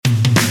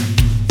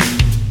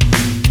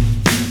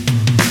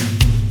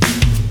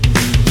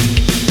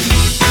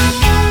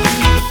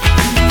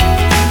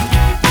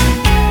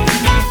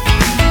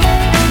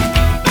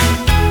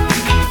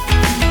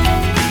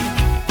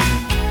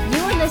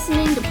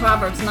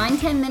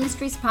910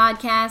 Ministries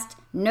podcast,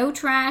 No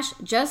Trash,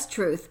 Just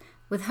Truth,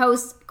 with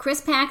hosts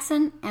Chris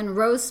Paxson and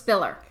Rose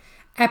Spiller.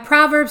 At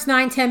Proverbs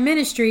 910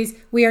 Ministries,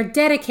 we are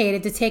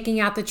dedicated to taking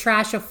out the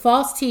trash of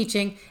false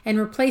teaching and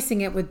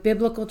replacing it with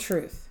biblical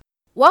truth.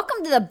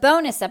 Welcome to the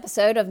bonus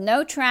episode of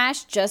No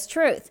Trash, Just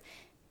Truth.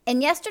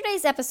 In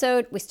yesterday's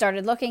episode, we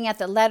started looking at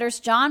the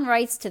letters John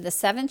writes to the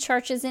 7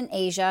 churches in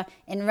Asia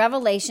in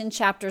Revelation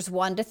chapters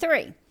 1 to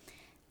 3.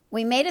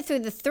 We made it through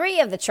the 3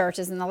 of the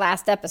churches in the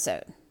last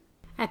episode.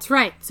 That's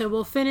right. So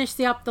we'll finish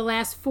up the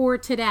last 4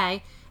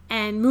 today.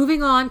 And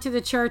moving on to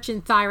the church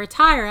in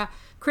Thyatira,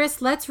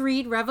 Chris, let's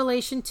read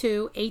Revelation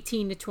 2,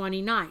 18 to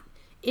 29.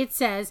 It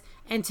says,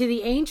 "And to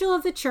the angel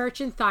of the church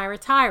in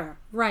Thyatira,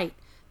 write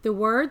the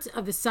words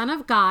of the Son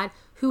of God,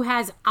 who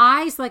has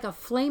eyes like a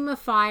flame of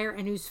fire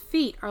and whose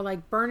feet are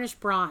like burnished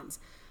bronze.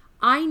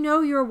 I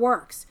know your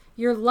works,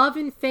 your love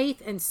and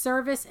faith and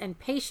service and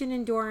patient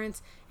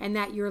endurance, and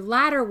that your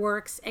latter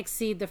works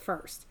exceed the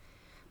first.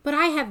 But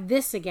I have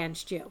this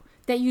against you,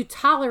 that you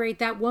tolerate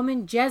that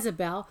woman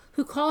Jezebel,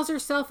 who calls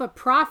herself a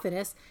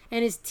prophetess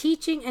and is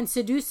teaching and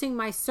seducing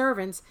my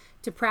servants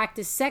to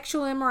practice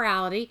sexual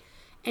immorality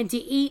and to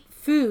eat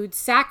food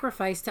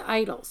sacrificed to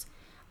idols.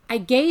 I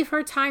gave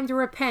her time to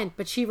repent,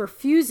 but she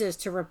refuses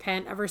to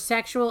repent of her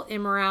sexual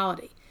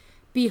immorality.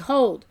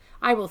 Behold,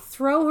 I will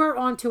throw her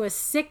onto a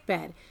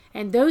sickbed,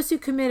 and those who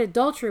commit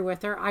adultery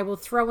with her I will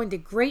throw into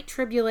great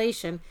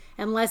tribulation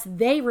unless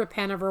they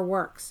repent of her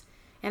works.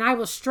 And I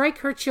will strike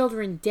her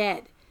children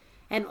dead.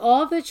 And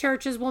all the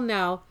churches will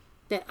know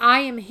that I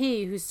am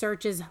he who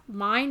searches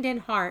mind and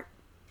heart,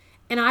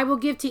 and I will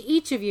give to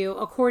each of you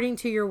according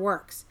to your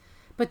works.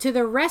 But to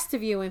the rest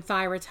of you in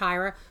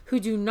Thyatira who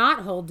do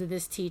not hold to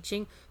this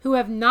teaching, who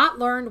have not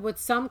learned what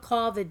some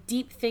call the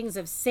deep things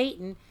of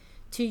Satan,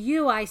 to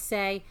you I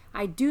say,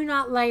 I do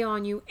not lay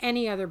on you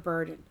any other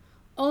burden.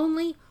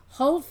 Only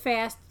hold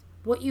fast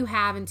what you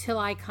have until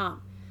I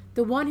come.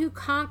 The one who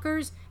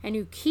conquers and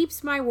who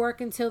keeps my work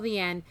until the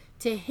end,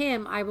 to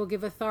him I will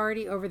give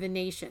authority over the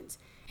nations.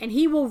 And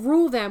he will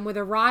rule them with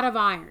a rod of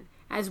iron,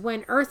 as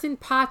when earthen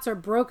pots are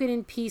broken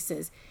in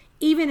pieces,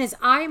 even as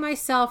I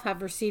myself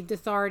have received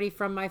authority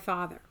from my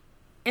Father.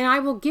 And I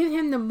will give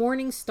him the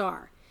morning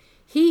star.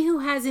 He who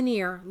has an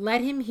ear,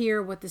 let him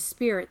hear what the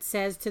Spirit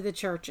says to the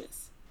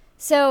churches."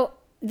 So,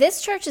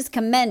 this church is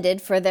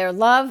commended for their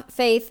love,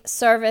 faith,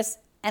 service,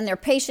 and their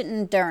patient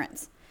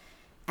endurance.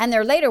 And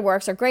their later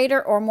works are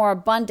greater or more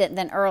abundant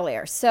than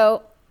earlier.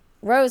 So,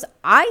 Rose,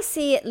 I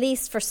see at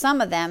least for some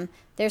of them,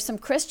 there's some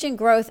Christian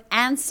growth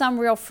and some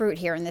real fruit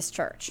here in this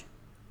church.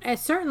 It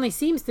certainly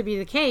seems to be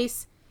the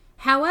case.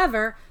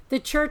 However, the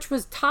church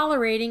was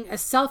tolerating a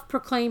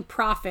self-proclaimed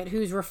prophet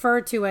who's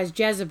referred to as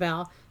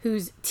Jezebel,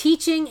 who's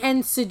teaching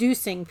and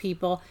seducing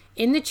people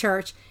in the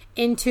church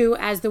into,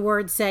 as the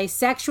words say,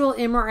 sexual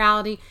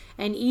immorality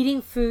and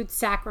eating food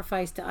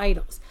sacrificed to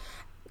idols.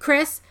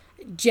 Chris,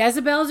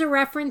 Jezebel is a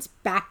reference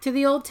back to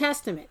the Old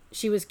Testament.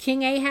 She was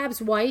King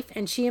Ahab's wife,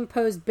 and she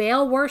imposed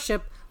Baal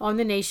worship on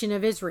the nation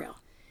of Israel.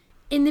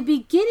 In the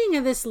beginning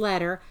of this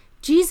letter,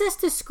 Jesus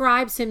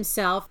describes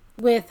himself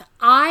with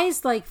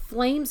eyes like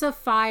flames of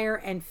fire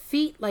and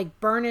feet like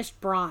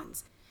burnished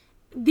bronze.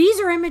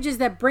 These are images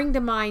that bring to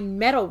mind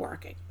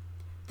metalworking.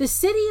 The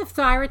city of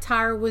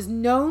Thyatira was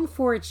known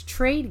for its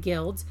trade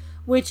guilds,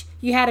 which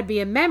you had to be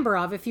a member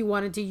of if you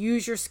wanted to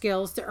use your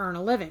skills to earn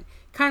a living.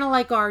 Kind of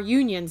like our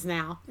unions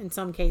now, in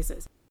some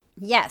cases.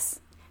 Yes,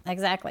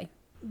 exactly.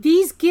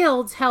 These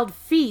guilds held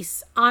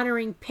feasts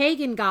honoring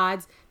pagan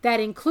gods that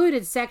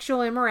included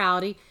sexual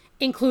immorality,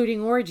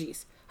 including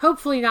orgies.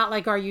 Hopefully not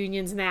like our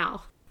unions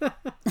now.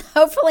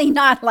 Hopefully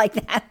not like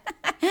that.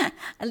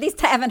 At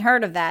least I haven't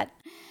heard of that.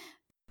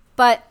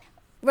 But,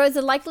 Rose,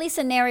 the likely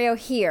scenario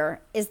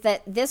here is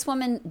that this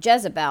woman,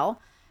 Jezebel,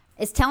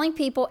 is telling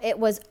people it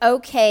was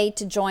okay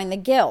to join the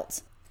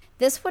guilds.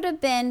 This would have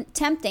been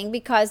tempting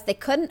because they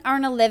couldn't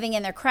earn a living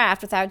in their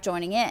craft without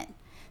joining in.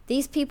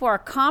 These people are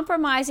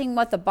compromising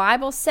what the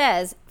Bible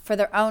says for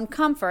their own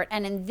comfort,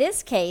 and in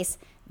this case,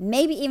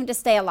 maybe even to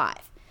stay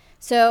alive.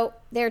 So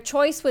their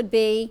choice would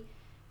be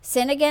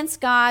sin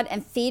against God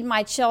and feed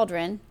my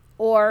children,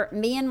 or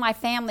me and my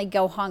family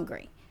go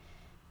hungry.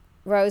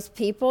 Rose,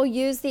 people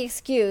use the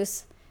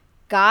excuse,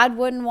 God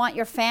wouldn't want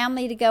your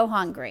family to go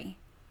hungry.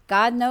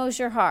 God knows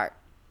your heart.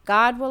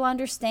 God will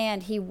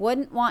understand. He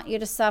wouldn't want you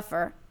to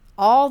suffer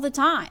all the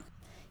time.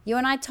 You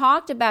and I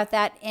talked about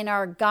that in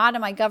our God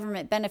and My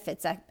Government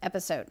Benefits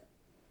episode.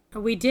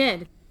 We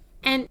did.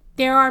 And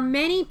there are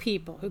many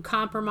people who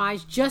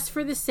compromise just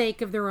for the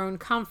sake of their own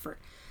comfort.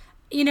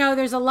 You know,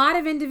 there's a lot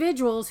of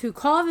individuals who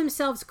call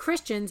themselves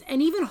Christians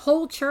and even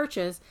whole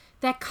churches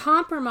that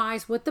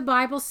compromise what the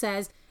Bible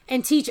says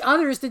and teach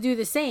others to do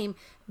the same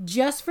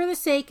just for the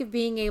sake of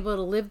being able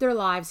to live their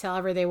lives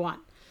however they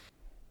want.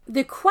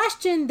 The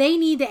question they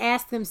need to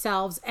ask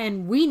themselves,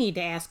 and we need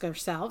to ask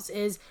ourselves,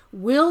 is,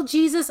 will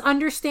Jesus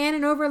understand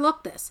and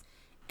overlook this?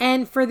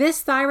 And for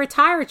this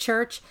Thyatira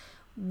church,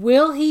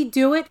 will he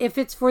do it if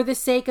it's for the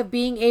sake of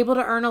being able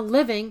to earn a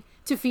living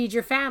to feed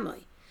your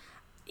family?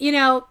 You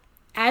know,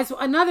 as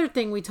another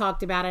thing we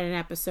talked about in an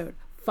episode,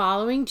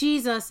 Following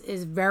Jesus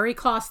is very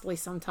costly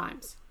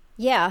sometimes.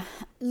 Yeah.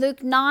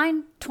 Luke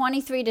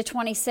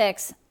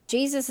 9:23-26,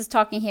 Jesus is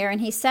talking here,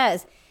 and he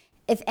says,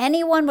 "If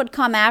anyone would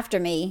come after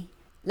me,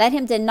 let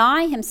him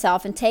deny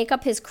himself and take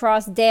up his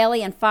cross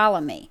daily and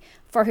follow me.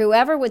 For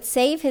whoever would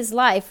save his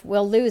life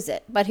will lose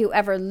it, but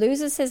whoever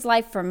loses his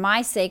life for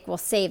my sake will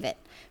save it.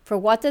 For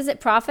what does it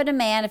profit a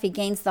man if he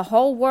gains the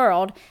whole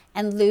world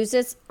and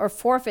loses or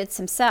forfeits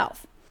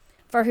himself?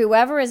 For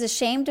whoever is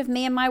ashamed of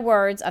me and my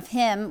words, of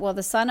him will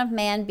the Son of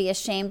Man be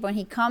ashamed when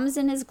he comes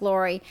in his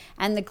glory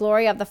and the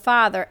glory of the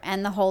Father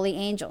and the holy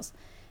angels."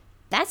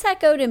 That's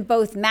echoed in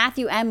both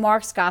Matthew and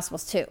Mark's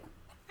Gospels too.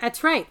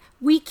 That's right.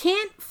 We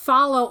can't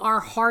follow our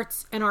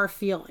hearts and our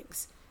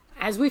feelings,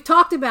 as we've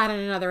talked about in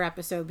another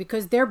episode,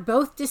 because they're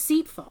both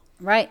deceitful.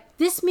 Right.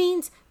 This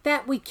means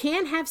that we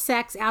can't have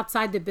sex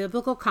outside the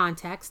biblical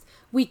context.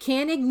 We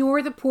can't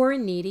ignore the poor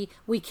and needy.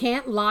 We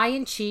can't lie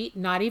and cheat,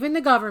 not even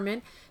the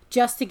government,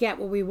 just to get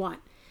what we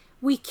want.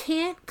 We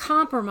can't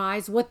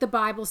compromise what the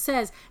Bible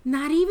says,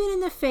 not even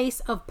in the face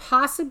of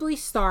possibly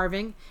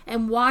starving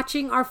and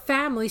watching our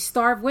family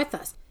starve with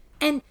us.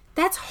 And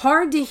that's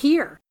hard to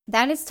hear.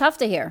 That is tough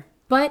to hear.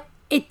 But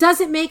it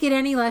doesn't make it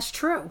any less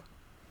true.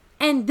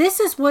 And this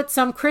is what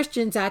some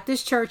Christians at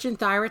this church in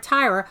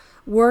Thyatira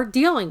were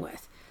dealing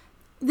with.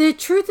 The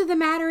truth of the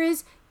matter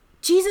is,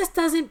 Jesus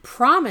doesn't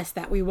promise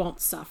that we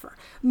won't suffer,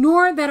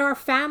 nor that our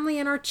family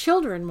and our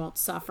children won't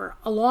suffer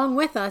along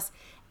with us,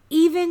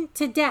 even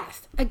to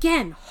death.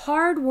 Again,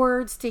 hard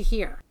words to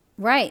hear.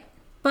 Right.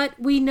 But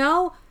we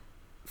know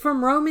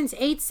from Romans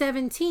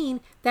 8:17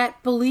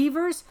 that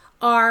believers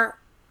are,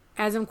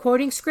 as I'm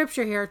quoting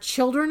scripture here,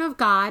 children of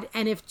God,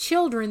 and if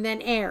children,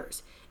 then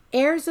heirs.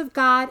 Heirs of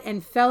God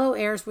and fellow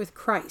heirs with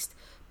Christ,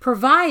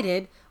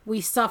 provided we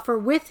suffer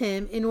with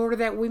him in order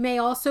that we may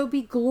also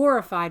be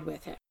glorified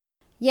with him.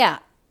 Yeah.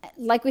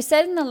 Like we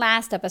said in the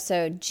last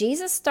episode,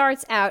 Jesus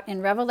starts out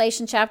in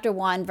Revelation chapter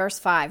 1, verse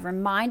 5,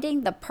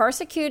 reminding the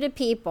persecuted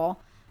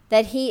people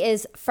that he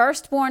is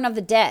firstborn of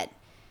the dead.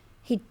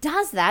 He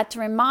does that to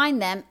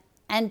remind them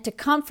and to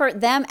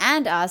comfort them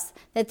and us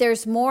that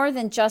there's more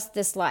than just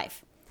this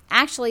life.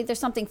 Actually, there's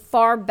something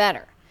far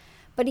better.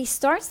 But he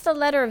starts the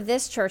letter of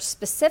this church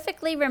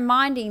specifically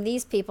reminding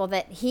these people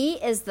that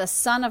he is the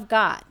Son of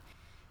God.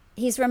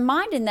 He's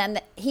reminding them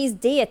that he's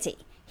deity.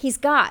 He's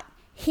God.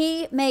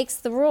 He makes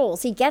the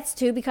rules. He gets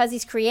to because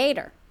he's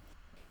creator.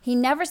 He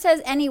never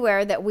says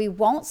anywhere that we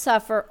won't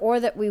suffer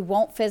or that we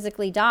won't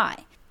physically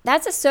die.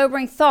 That's a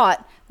sobering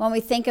thought when we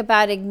think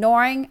about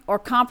ignoring or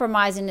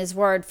compromising his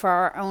word for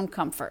our own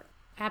comfort.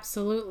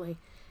 Absolutely.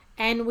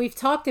 And we've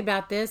talked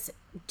about this.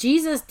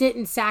 Jesus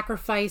didn't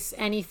sacrifice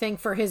anything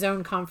for his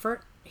own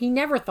comfort. He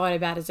never thought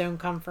about his own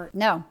comfort.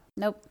 No.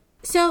 Nope.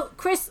 So,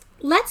 Chris,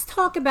 let's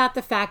talk about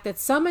the fact that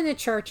some in the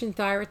church in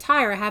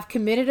Thyatira have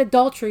committed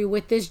adultery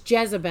with this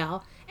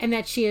Jezebel and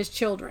that she has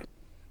children.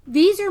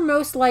 These are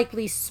most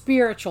likely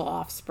spiritual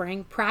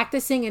offspring,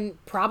 practicing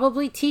and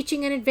probably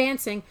teaching and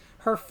advancing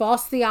her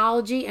false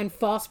theology and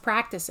false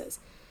practices.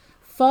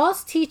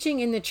 False teaching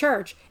in the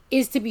church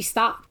is to be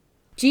stopped.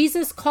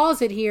 Jesus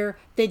calls it here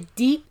the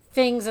deep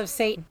things of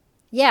Satan.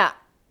 Yeah,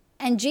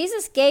 and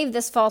Jesus gave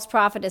this false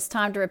prophetess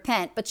time to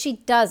repent, but she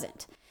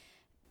doesn't.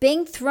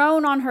 Being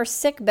thrown on her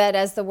sickbed,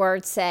 as the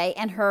words say,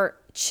 and her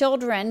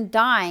children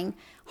dying,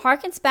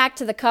 harkens back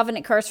to the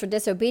covenant curse for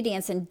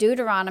disobedience in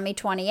Deuteronomy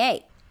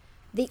 28.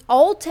 The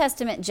Old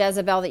Testament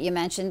Jezebel that you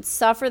mentioned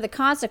suffered the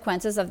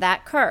consequences of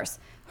that curse.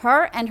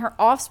 Her and her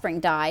offspring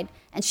died,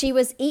 and she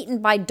was eaten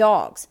by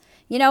dogs.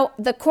 You know,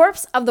 the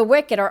corpse of the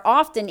wicked are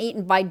often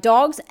eaten by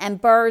dogs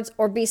and birds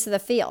or beasts of the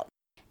field.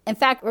 In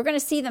fact, we're going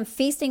to see them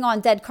feasting on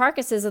dead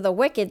carcasses of the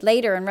wicked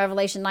later in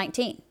Revelation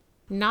 19.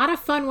 Not a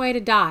fun way to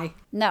die.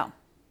 No.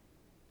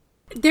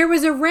 There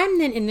was a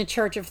remnant in the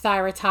church of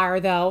Thyatira,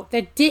 though,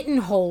 that didn't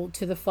hold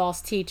to the false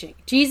teaching.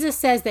 Jesus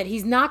says that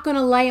he's not going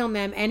to lay on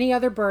them any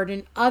other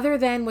burden other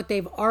than what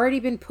they've already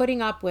been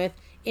putting up with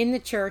in the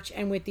church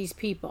and with these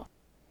people.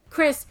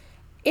 Chris,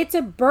 it's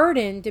a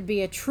burden to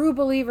be a true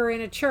believer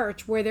in a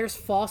church where there's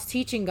false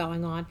teaching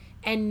going on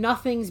and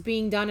nothing's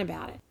being done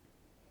about it.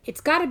 It's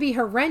got to be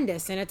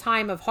horrendous in a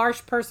time of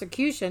harsh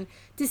persecution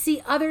to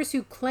see others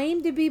who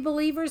claim to be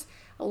believers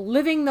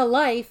living the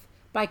life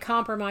by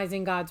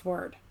compromising God's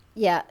word.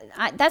 Yeah,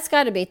 that's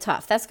got to be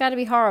tough. That's got to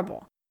be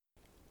horrible.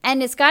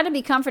 And it's got to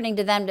be comforting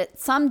to them that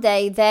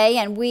someday they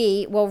and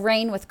we will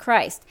reign with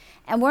Christ.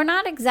 And we're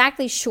not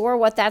exactly sure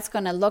what that's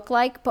going to look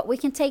like, but we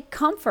can take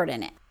comfort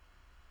in it.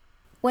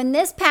 When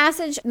this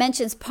passage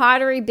mentions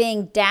pottery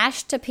being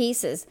dashed to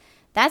pieces,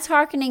 that's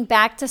hearkening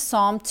back to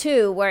Psalm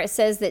 2, where it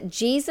says that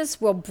Jesus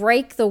will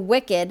break the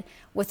wicked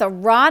with a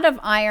rod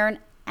of iron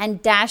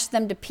and dash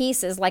them to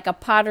pieces like a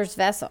potter's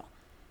vessel.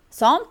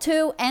 Psalm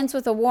 2 ends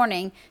with a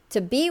warning to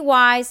be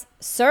wise,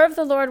 serve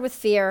the Lord with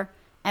fear,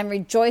 and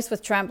rejoice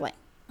with trembling.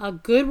 A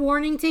good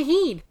warning to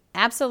heed.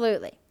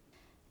 Absolutely.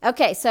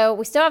 Okay, so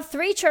we still have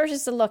 3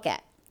 churches to look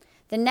at.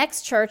 The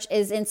next church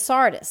is in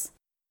Sardis.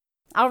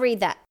 I'll read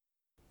that.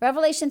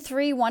 Revelation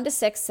 3,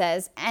 1-6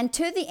 says, "And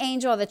to the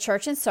angel of the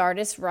church in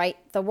Sardis write,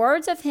 the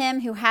words of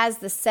him who has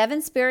the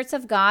 7 spirits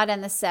of God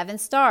and the 7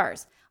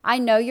 stars. I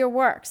know your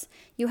works.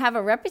 You have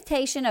a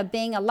reputation of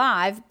being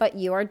alive, but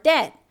you are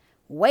dead.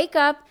 Wake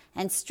up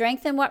and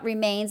strengthen what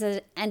remains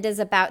and is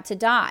about to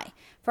die.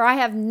 For I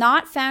have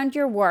not found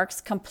your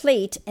works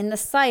complete in the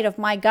sight of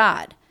my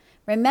God.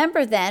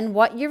 Remember then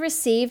what you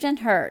received and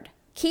heard.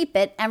 Keep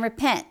it and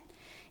repent.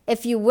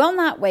 If you will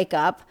not wake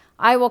up,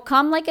 I will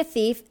come like a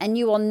thief, and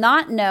you will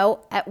not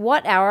know at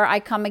what hour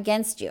I come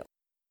against you.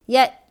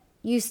 Yet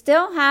you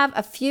still have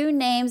a few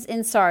names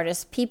in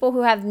Sardis, people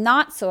who have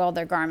not soiled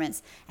their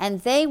garments,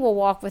 and they will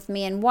walk with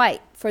me in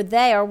white, for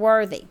they are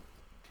worthy.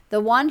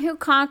 The one who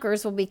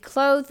conquers will be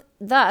clothed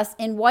thus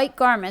in white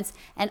garments,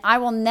 and I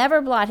will never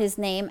blot his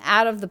name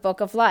out of the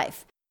book of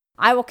life.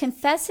 I will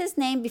confess his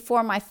name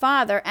before my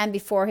Father and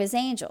before his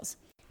angels.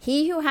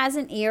 He who has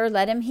an ear,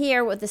 let him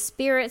hear what the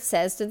Spirit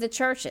says to the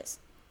churches."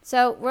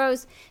 So,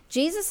 Rose,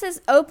 Jesus'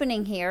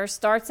 opening here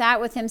starts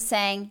out with him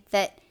saying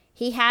that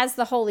he has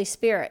the Holy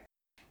Spirit.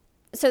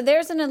 So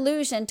there's an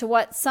allusion to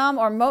what some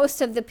or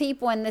most of the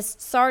people in this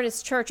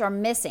Sardis church are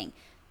missing,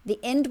 the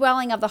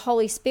indwelling of the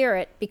Holy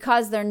Spirit,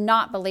 because they're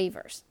not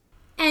believers.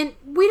 And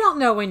we don't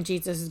know when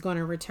Jesus is going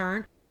to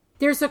return.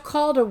 There's a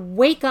call to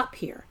wake up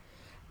here.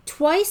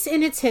 Twice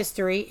in its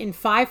history, in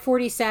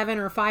 547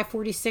 or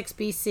 546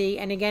 BC,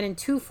 and again in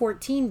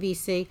 214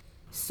 BC,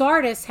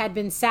 Sardis had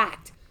been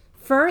sacked.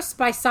 First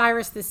by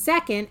Cyrus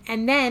II,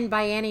 and then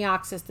by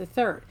Antiochus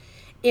III.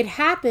 It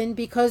happened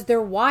because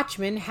their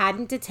watchmen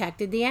hadn't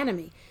detected the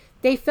enemy.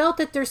 They felt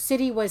that their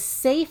city was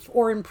safe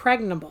or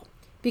impregnable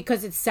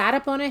because it sat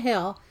up on a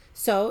hill,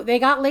 so they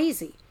got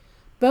lazy.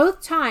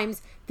 Both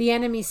times, the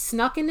enemy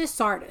snuck into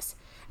Sardis.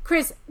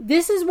 Chris,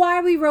 this is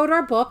why we wrote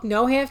our book,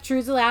 No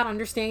Half-Truths Allowed,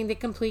 Understanding the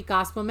Complete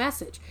Gospel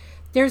Message.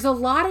 There's a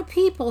lot of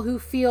people who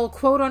feel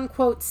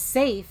quote-unquote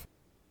safe,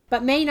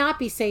 but may not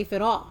be safe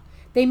at all.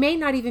 They may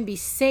not even be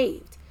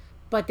saved,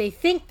 but they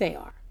think they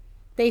are.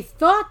 They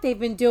thought they've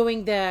been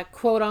doing the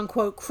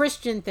quote-unquote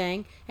Christian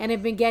thing and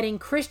have been getting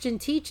Christian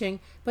teaching,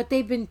 but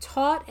they've been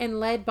taught and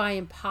led by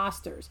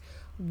imposters,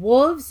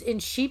 wolves in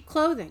sheep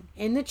clothing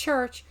in the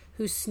church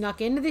who snuck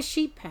into the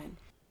sheep pen.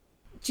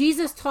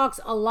 Jesus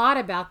talks a lot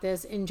about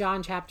this in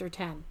John chapter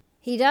 10.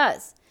 He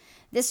does.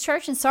 This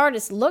church in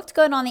Sardis looked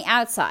good on the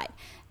outside,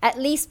 at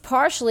least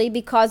partially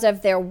because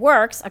of their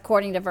works,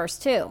 according to verse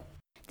 2.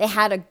 They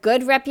had a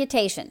good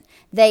reputation.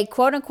 They,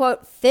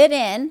 quote-unquote, fit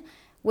in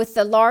with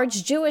the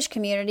large Jewish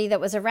community that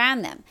was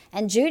around them,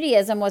 and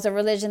Judaism was a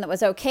religion that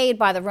was okayed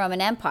by the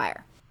Roman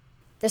Empire.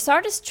 The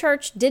Sardis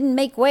church didn't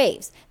make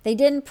waves. They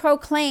didn't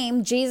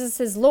proclaim Jesus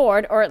as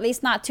Lord, or at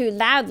least not too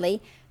loudly,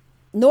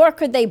 nor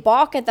could they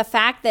balk at the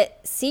fact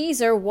that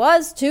Caesar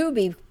was to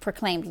be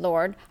proclaimed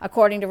Lord,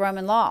 according to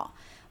Roman law.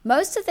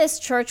 Most of this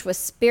church was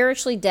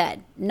spiritually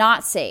dead,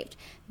 not saved.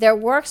 Their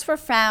works were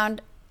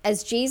found,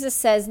 as Jesus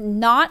says,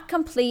 not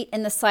complete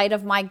in the sight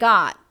of my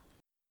God.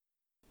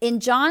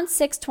 In John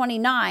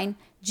 6:29,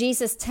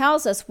 Jesus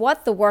tells us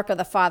what the work of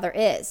the Father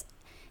is.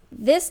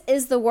 This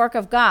is the work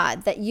of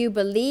God, that you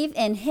believe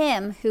in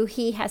him who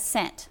he has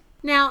sent.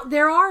 Now,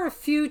 there are a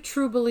few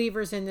true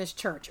believers in this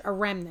church, a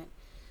remnant.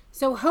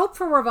 So hope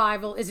for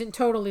revival isn't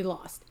totally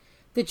lost.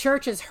 The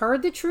church has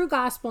heard the true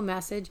gospel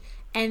message,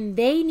 and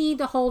they need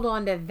to hold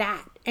on to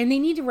that, and they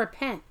need to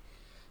repent.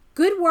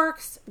 Good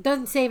works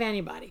doesn't save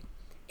anybody.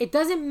 It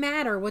doesn't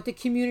matter what the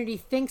community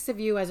thinks of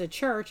you as a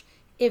church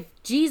if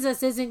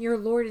Jesus isn't your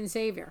Lord and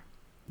Savior.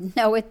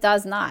 No, it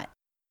does not.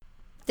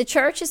 The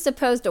church is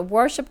supposed to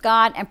worship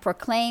God and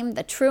proclaim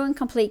the true and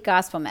complete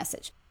gospel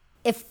message.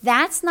 If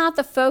that's not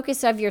the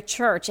focus of your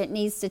church, it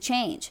needs to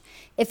change.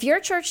 If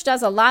your church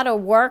does a lot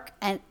of work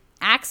and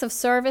acts of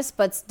service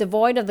but's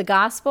devoid of the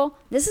gospel,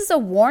 this is a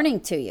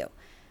warning to you.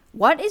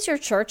 What is your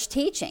church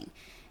teaching?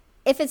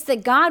 If it's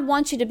that God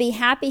wants you to be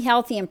happy,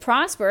 healthy, and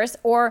prosperous,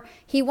 or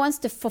he wants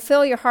to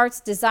fulfill your heart's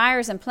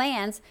desires and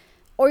plans,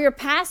 or your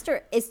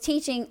pastor is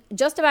teaching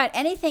just about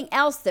anything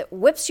else that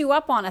whips you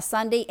up on a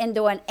Sunday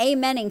into an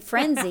amening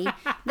frenzy,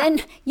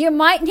 then you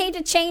might need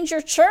to change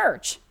your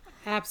church.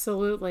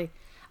 Absolutely.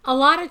 A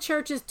lot of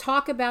churches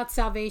talk about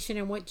salvation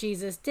and what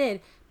Jesus did,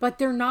 but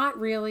they're not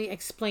really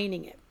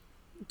explaining it.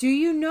 Do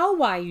you know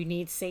why you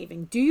need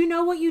saving? Do you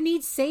know what you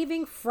need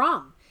saving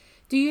from?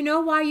 Do you know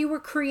why you were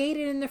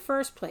created in the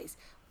first place?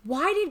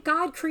 Why did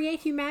God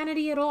create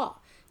humanity at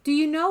all? Do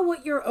you know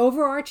what your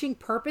overarching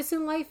purpose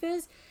in life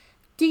is?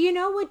 Do you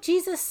know what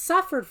Jesus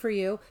suffered for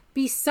you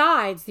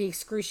besides the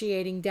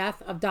excruciating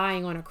death of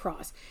dying on a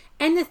cross?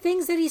 And the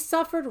things that he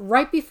suffered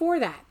right before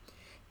that?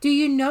 Do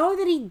you know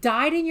that he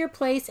died in your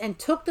place and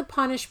took the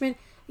punishment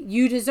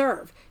you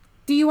deserve?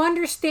 Do you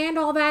understand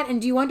all that? And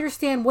do you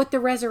understand what the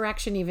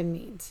resurrection even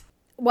means?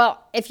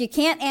 Well, if you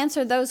can't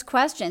answer those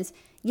questions,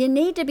 you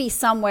need to be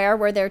somewhere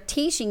where they're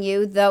teaching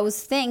you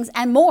those things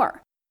and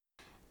more.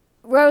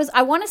 Rose,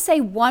 I want to say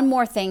one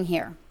more thing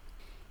here.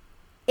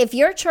 If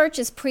your church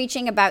is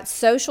preaching about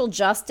social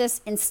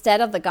justice instead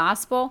of the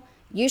gospel,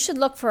 you should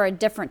look for a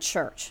different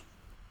church.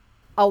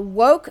 A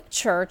woke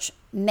church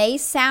may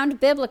sound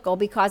biblical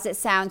because it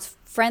sounds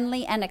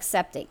friendly and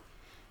accepting.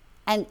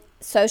 And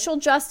social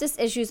justice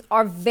issues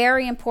are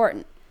very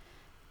important.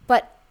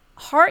 But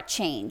heart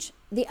change,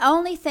 the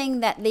only thing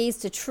that leads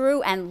to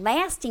true and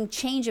lasting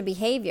change of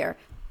behavior,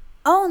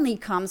 only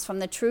comes from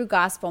the true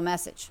gospel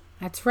message.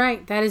 That's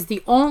right. That is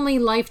the only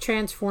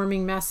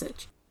life-transforming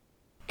message.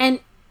 And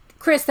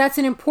Chris, that's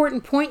an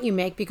important point you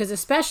make, because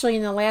especially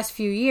in the last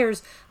few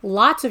years,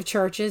 lots of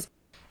churches,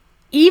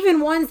 even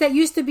ones that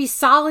used to be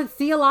solid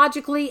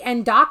theologically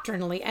and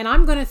doctrinally, and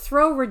I'm going to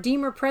throw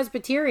Redeemer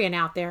Presbyterian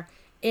out there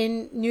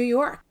in New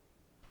York,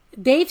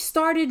 they've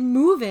started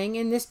moving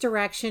in this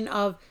direction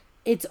of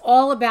it's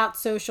all about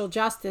social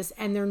justice,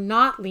 and they're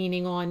not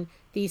leaning on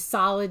these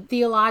solid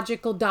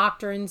theological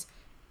doctrines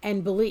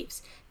and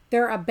beliefs.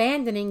 They're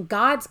abandoning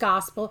God's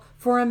gospel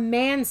for a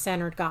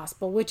man-centered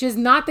gospel, which is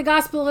not the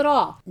gospel at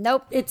all.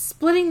 Nope. It's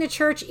splitting the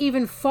church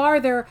even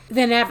farther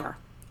than ever.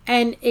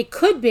 And it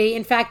could be,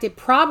 in fact, it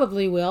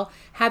probably will,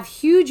 have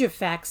huge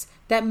effects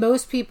that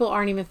most people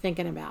aren't even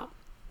thinking about.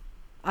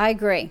 I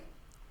agree.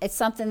 It's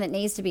something that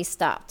needs to be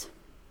stopped.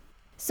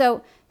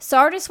 So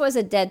Sardis was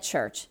a dead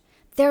church.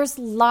 There's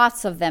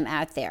lots of them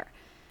out there.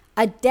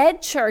 A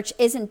dead church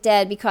isn't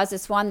dead because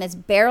it's one that's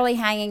barely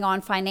hanging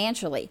on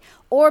financially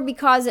or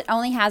because it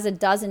only has a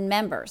dozen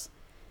members.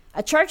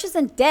 A church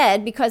isn't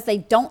dead because they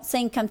don't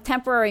sing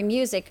contemporary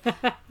music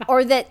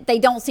or that they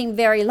don't seem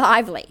very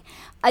lively.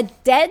 A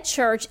dead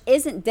church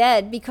isn't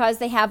dead because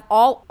they have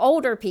all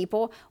older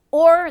people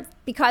or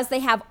because they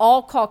have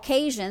all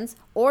Caucasians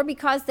or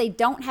because they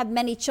don't have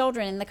many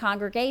children in the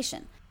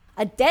congregation.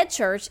 A dead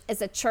church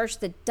is a church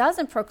that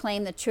doesn't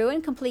proclaim the true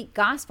and complete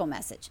gospel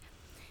message.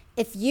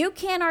 If you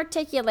can't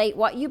articulate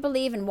what you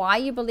believe and why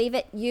you believe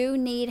it, you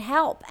need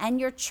help, and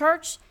your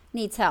church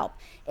needs help.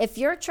 If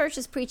your church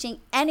is preaching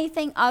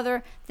anything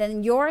other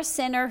than you're a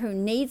sinner who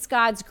needs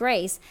God's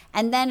grace,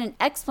 and then an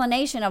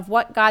explanation of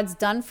what God's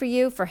done for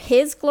you for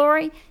His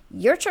glory,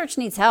 your church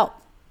needs help.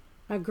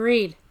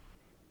 Agreed.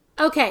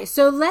 Okay,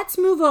 so let's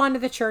move on to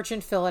the church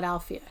in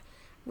Philadelphia.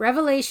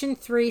 Revelation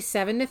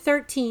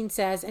 3:7-13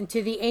 says, "And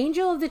to the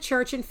angel of the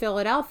church in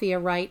Philadelphia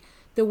write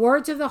the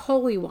words of the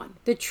Holy One,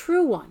 the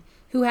true one,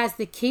 who has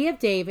the key of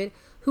David,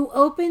 who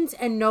opens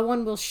and no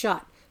one will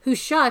shut, who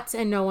shuts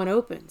and no one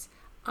opens.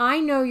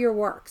 I know your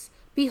works.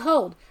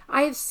 Behold,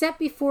 I have set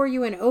before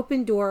you an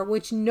open door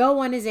which no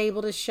one is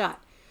able to shut.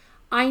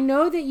 I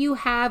know that you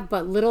have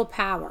but little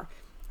power,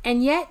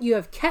 and yet you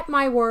have kept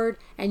my word,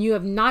 and you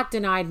have not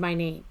denied my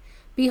name.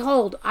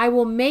 Behold, I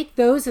will make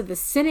those of the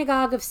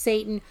synagogue of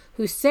Satan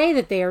who say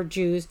that they are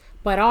Jews,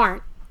 but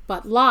aren't,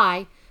 but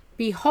lie.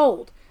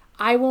 Behold,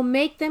 I will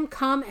make them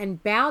come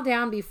and bow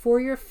down before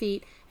your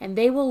feet, and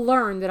they will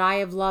learn that I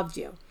have loved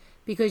you.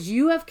 Because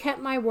you have kept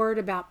my word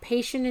about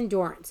patient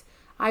endurance,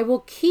 I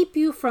will keep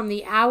you from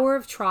the hour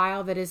of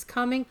trial that is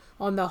coming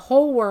on the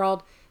whole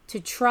world to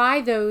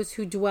try those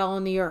who dwell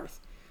on the earth.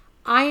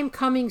 I am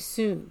coming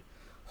soon.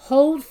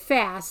 Hold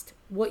fast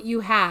what you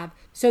have,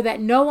 so that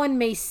no one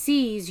may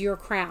seize your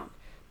crown.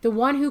 The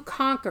one who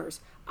conquers,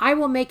 I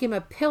will make him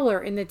a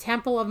pillar in the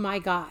temple of my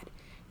God.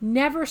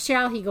 Never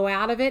shall he go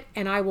out of it,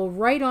 and I will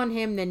write on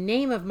him the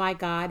name of my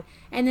God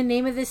and the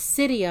name of the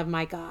city of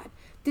my God,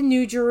 the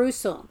New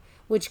Jerusalem,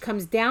 which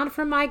comes down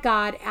from my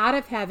God out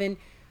of heaven,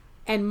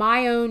 and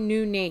my own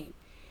new name.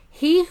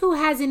 He who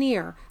has an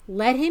ear,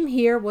 let him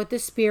hear what the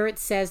Spirit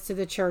says to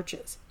the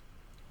churches."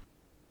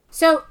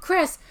 So,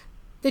 Chris,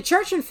 the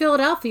church in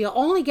Philadelphia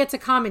only gets a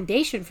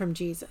commendation from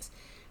Jesus.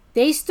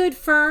 They stood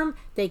firm,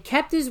 they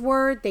kept his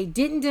word, they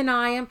didn't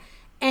deny him,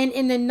 and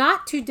in the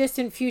not too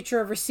distant future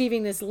of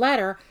receiving this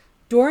letter,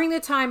 during the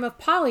time of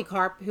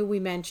Polycarp, who we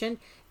mentioned,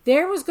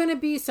 there was going to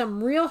be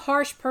some real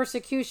harsh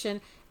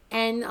persecution,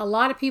 and a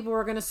lot of people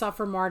were going to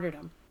suffer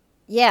martyrdom.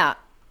 Yeah,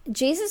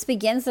 Jesus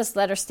begins this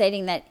letter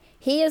stating that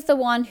he is the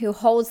one who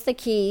holds the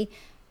key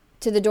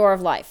to the door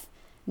of life.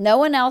 No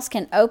one else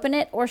can open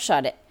it or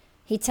shut it.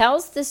 He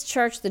tells this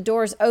church the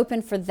door is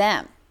open for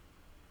them.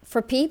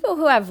 For people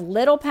who have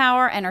little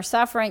power and are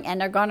suffering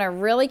and are going to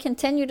really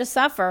continue to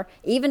suffer,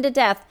 even to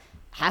death,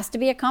 has to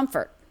be a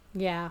comfort.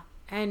 Yeah.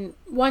 And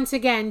once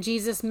again,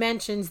 Jesus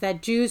mentions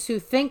that Jews who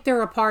think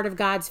they're a part of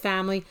God's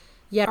family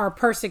yet are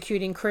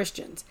persecuting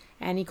Christians.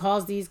 And he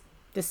calls these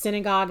the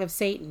synagogue of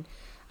Satan.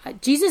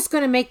 Jesus is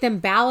going to make them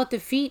bow at the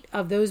feet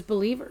of those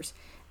believers.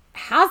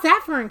 How's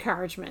that for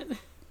encouragement?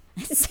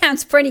 It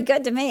sounds pretty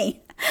good to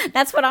me.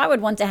 That's what I would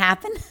want to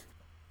happen.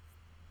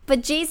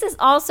 But Jesus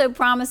also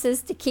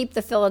promises to keep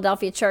the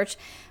Philadelphia church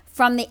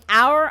from the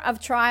hour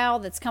of trial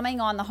that's coming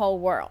on the whole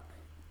world.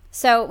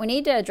 So we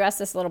need to address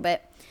this a little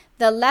bit.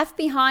 The left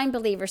behind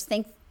believers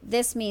think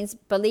this means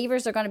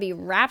believers are going to be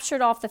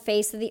raptured off the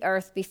face of the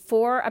earth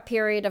before a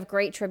period of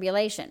great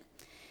tribulation.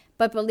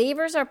 But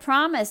believers are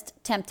promised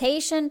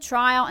temptation,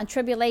 trial, and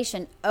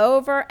tribulation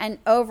over and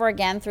over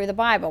again through the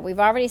Bible. We've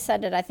already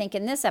said it, I think,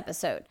 in this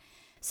episode.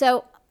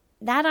 So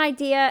that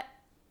idea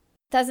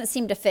doesn't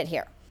seem to fit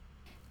here.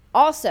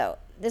 Also,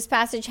 this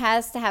passage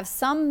has to have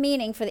some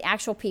meaning for the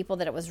actual people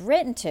that it was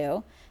written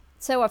to.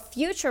 So a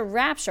future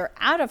rapture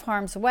out of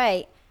harm's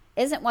way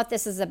isn't what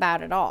this is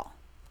about at all.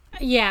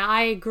 Yeah,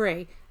 I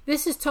agree.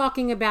 This is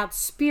talking about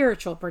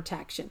spiritual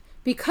protection.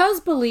 Because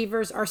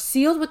believers are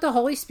sealed with the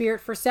Holy Spirit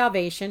for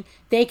salvation,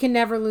 they can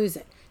never lose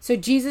it. So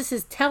Jesus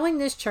is telling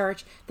this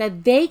church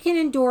that they can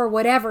endure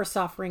whatever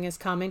suffering is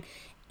coming,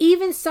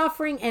 even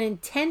suffering an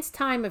intense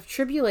time of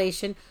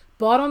tribulation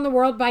brought on the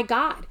world by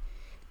God.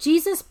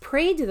 Jesus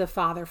prayed to the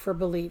Father for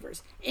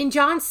believers. In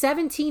John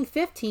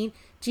 17:15,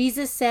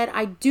 Jesus said,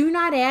 I do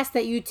not ask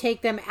that you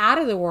take them out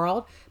of the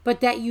world,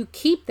 but that you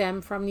keep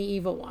them from the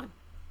evil one.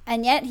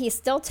 And yet he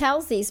still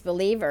tells these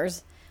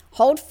believers,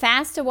 hold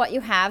fast to what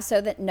you have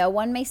so that no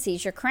one may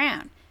seize your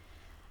crown.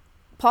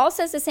 Paul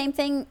says the same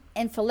thing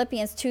in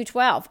Philippians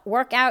 2:12.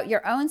 Work out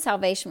your own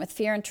salvation with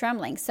fear and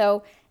trembling.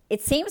 So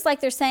it seems like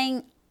they're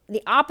saying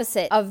the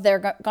opposite of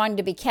they're going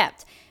to be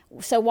kept.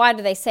 So why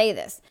do they say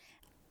this?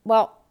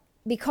 Well,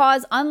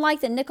 because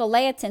unlike the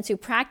Nicolaitans who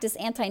practice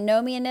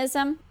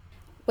antinomianism,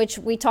 which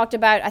we talked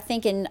about, I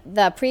think, in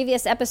the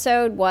previous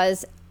episode,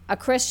 was a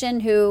Christian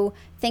who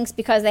thinks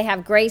because they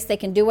have grace, they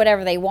can do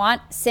whatever they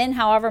want, sin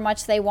however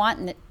much they want,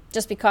 and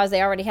just because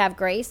they already have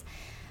grace.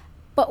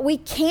 But we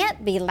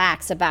can't be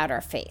lax about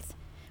our faith.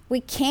 We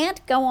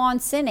can't go on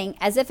sinning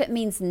as if it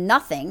means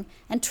nothing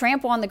and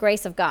trample on the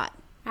grace of God.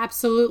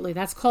 Absolutely.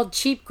 That's called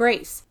cheap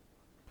grace.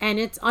 And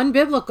it's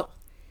unbiblical.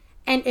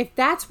 And if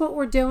that's what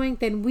we're doing,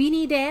 then we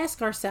need to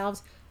ask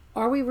ourselves,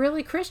 are we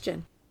really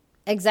Christian?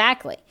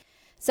 Exactly.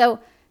 So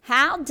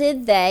how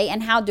did they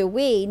and how do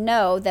we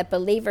know that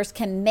believers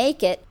can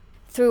make it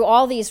through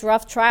all these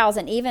rough trials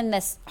and even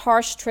this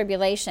harsh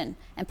tribulation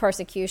and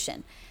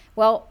persecution?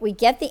 Well, we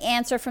get the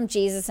answer from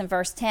Jesus in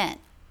verse 10.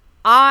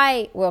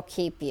 I will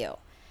keep you.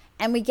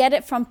 And we get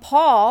it from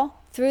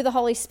Paul through the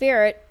Holy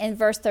Spirit in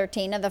verse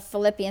 13 of the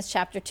Philippians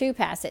chapter 2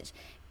 passage.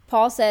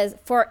 Paul says,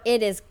 for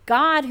it is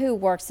God who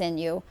works in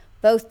you,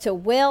 both to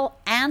will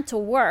and to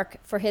work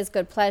for his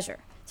good pleasure.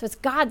 So it's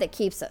God that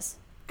keeps us.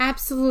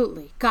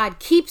 Absolutely. God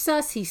keeps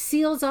us, he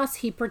seals us,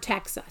 he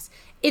protects us.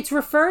 It's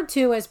referred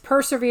to as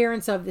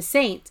perseverance of the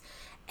saints.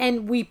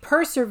 And we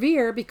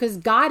persevere because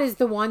God is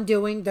the one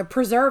doing the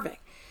preserving.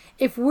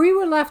 If we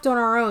were left on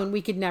our own,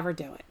 we could never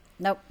do it.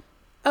 Nope.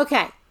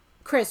 Okay,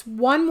 Chris,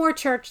 one more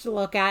church to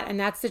look at, and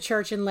that's the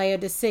church in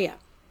Laodicea.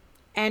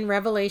 And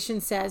Revelation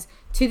says,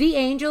 to the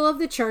angel of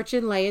the church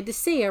in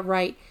Laodicea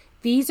write,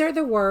 these are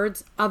the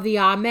words of the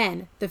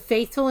Amen, the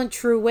faithful and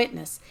true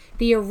witness,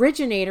 the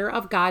originator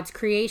of God's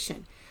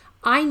creation.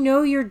 I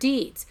know your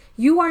deeds.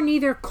 You are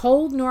neither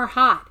cold nor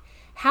hot.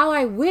 How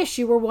I wish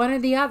you were one or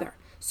the other.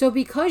 So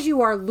because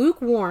you are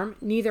lukewarm,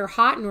 neither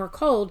hot nor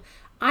cold,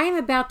 I am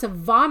about to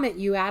vomit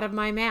you out of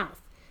my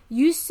mouth.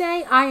 You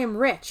say, I am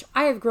rich.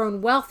 I have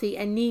grown wealthy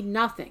and need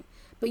nothing.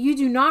 But you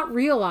do not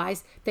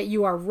realize that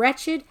you are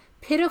wretched,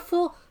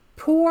 pitiful,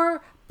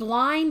 poor,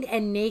 blind,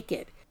 and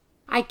naked.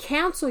 I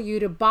counsel you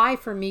to buy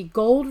from me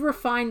gold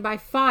refined by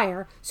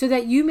fire so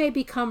that you may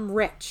become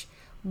rich,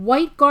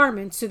 white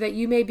garments so that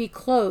you may be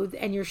clothed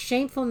and your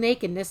shameful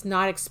nakedness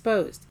not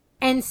exposed,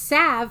 and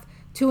salve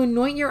to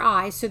anoint your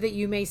eyes so that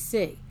you may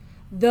see.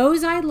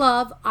 Those I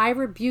love I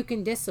rebuke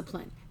and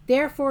discipline.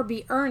 Therefore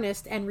be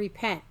earnest and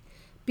repent.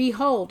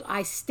 Behold,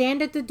 I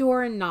stand at the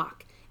door and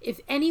knock.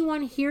 If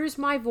anyone hears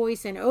my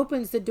voice and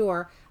opens the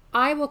door,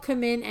 I will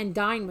come in and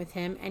dine with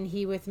him and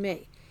he with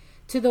me.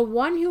 To the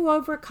one who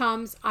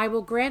overcomes, I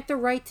will grant the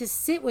right to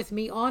sit with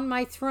me on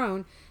my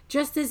throne,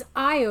 just as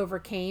I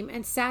overcame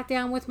and sat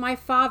down with my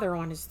Father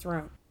on his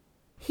throne.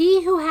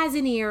 He who has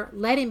an ear,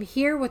 let him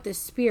hear what the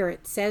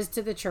Spirit says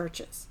to the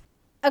churches.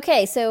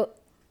 Okay, so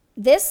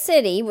this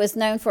city was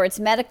known for its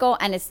medical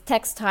and its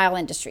textile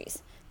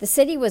industries. The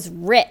city was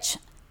rich.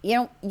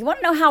 You want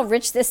to know how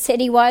rich this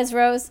city was,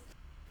 Rose?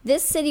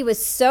 This city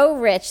was so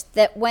rich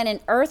that when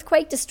an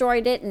earthquake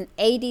destroyed it in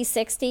AD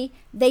 60,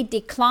 they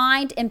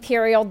declined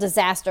imperial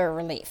disaster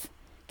relief.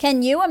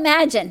 Can you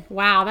imagine?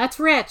 Wow, that's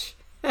rich.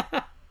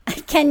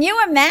 Can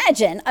you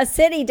imagine a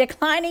city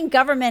declining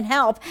government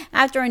help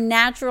after a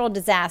natural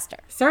disaster?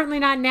 Certainly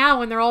not now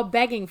when they're all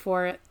begging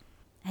for it.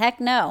 Heck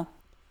no.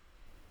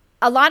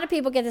 A lot of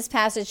people get this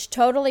passage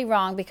totally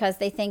wrong because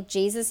they think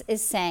Jesus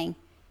is saying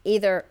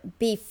either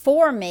be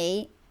for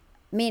me,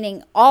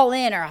 meaning all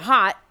in or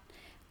hot,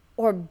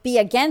 or be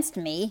against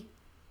me,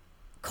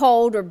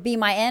 cold, or be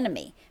my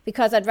enemy,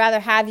 because I'd rather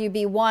have you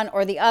be one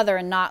or the other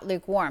and not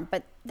lukewarm.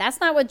 But that's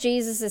not what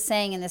Jesus is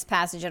saying in this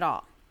passage at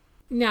all.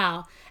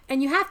 No,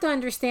 and you have to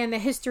understand the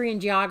history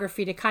and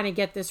geography to kind of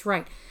get this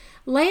right.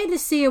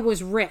 Laodicea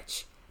was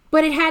rich,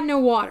 but it had no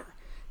water.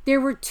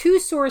 There were two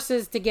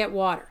sources to get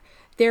water.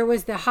 There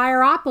was the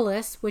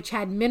Hierapolis, which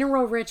had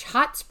mineral-rich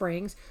hot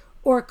springs,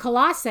 or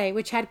Colossae,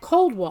 which had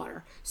cold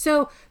water.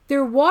 So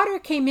their water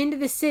came into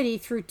the city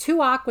through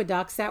two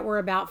aqueducts that were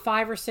about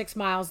 5 or 6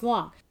 miles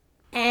long.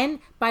 And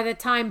by the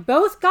time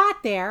both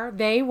got there,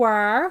 they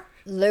were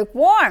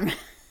lukewarm.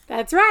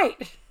 That's right.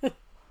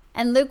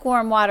 And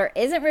lukewarm water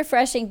isn't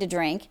refreshing to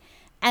drink,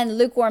 and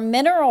lukewarm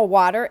mineral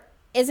water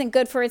isn't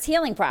good for its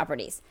healing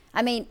properties.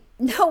 I mean,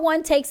 no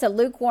one takes a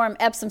lukewarm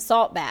Epsom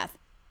salt bath.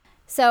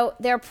 So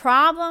their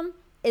problem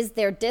is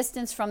their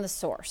distance from the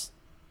source.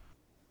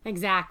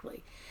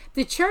 Exactly.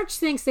 The church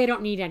thinks they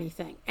don't need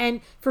anything.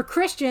 And for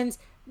Christians,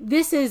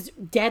 this is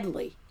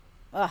deadly.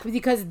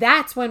 Because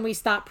that's when we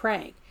stop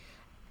praying.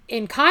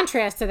 In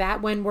contrast to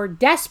that, when we're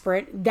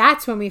desperate,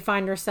 that's when we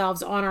find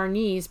ourselves on our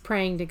knees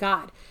praying to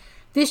God.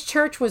 This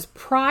church was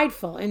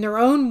prideful in their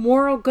own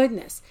moral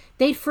goodness.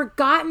 They'd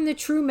forgotten the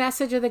true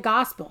message of the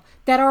gospel,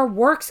 that our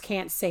works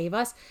can't save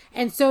us,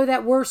 and so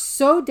that we're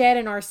so dead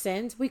in our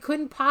sins, we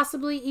couldn't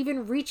possibly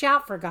even reach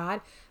out for God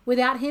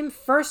without Him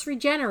first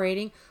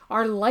regenerating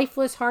our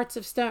lifeless hearts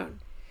of stone.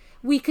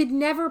 We could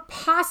never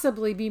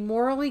possibly be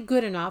morally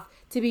good enough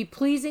to be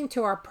pleasing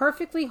to our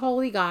perfectly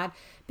holy God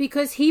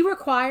because He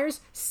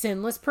requires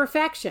sinless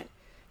perfection.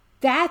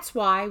 That's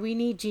why we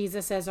need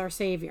Jesus as our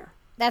Savior.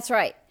 That's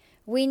right.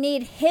 We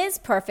need His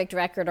perfect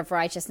record of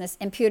righteousness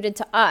imputed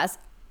to us,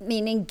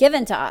 meaning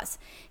given to us.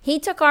 He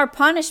took our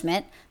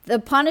punishment, the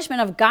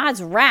punishment of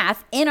God's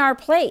wrath, in our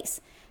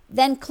place,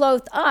 then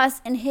clothed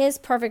us in His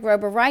perfect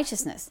robe of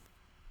righteousness.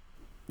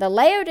 The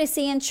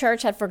Laodicean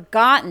church had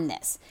forgotten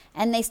this,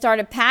 and they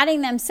started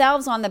patting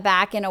themselves on the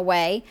back in a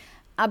way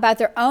about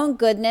their own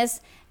goodness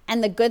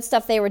and the good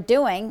stuff they were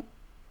doing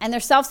and their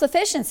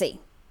self-sufficiency.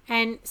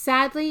 And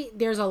sadly,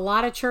 there's a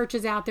lot of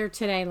churches out there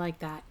today like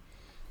that.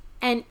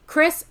 And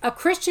Chris, a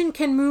Christian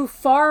can move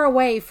far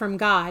away from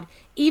God,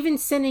 even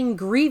sinning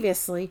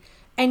grievously,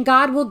 and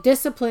God will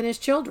discipline His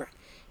children.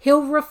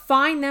 He'll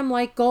refine them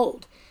like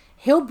gold.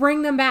 He'll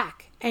bring them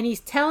back. And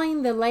He's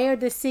telling the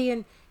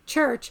Laodicean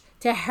church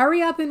to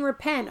hurry up and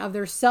repent of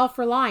their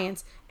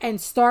self-reliance and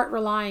start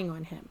relying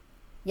on Him.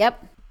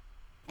 Yep.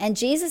 And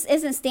Jesus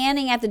isn't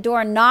standing at the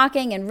door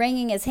knocking and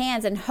wringing His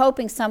hands and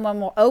hoping someone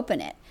will open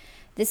it.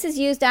 This is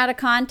used out of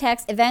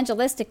context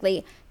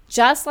evangelistically,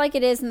 just like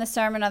it is in the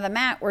Sermon on the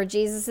Mount, where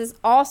Jesus is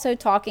also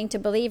talking to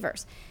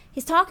believers.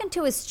 He's talking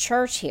to His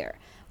church here.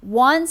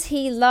 Ones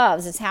He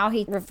loves is how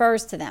He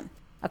refers to them,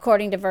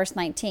 according to verse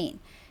 19.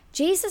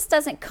 Jesus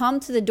doesn't come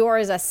to the door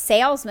as a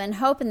salesman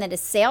hoping that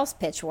his sales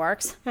pitch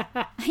works.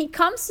 He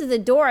comes to the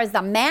door as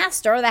the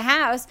master of the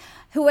house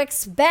who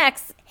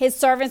expects His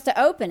servants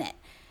to open it.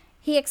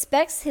 He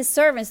expects His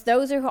servants,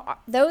 those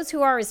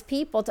who are His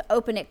people, to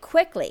open it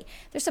quickly.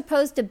 They're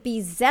supposed to be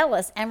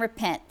zealous and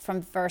repent,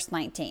 from verse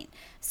 19,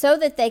 so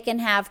that they can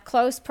have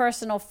close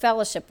personal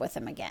fellowship with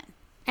Him again.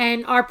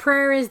 And our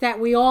prayer is that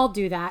we all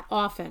do that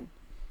often.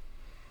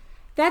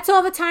 That's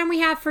all the time we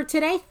have for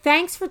today.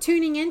 Thanks for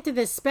tuning in to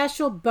this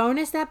special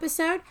bonus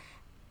episode.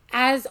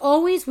 As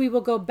always, we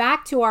will go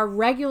back to our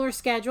regular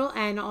schedule,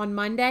 and on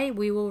Monday,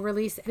 we will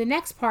release the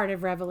next part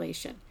of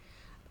Revelation.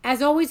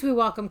 As always, we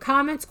welcome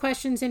comments,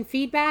 questions, and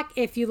feedback.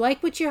 If you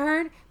like what you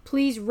heard,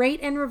 please rate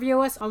and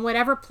review us on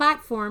whatever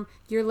platform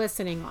you're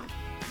listening on.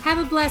 Have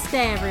a blessed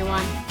day,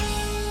 everyone.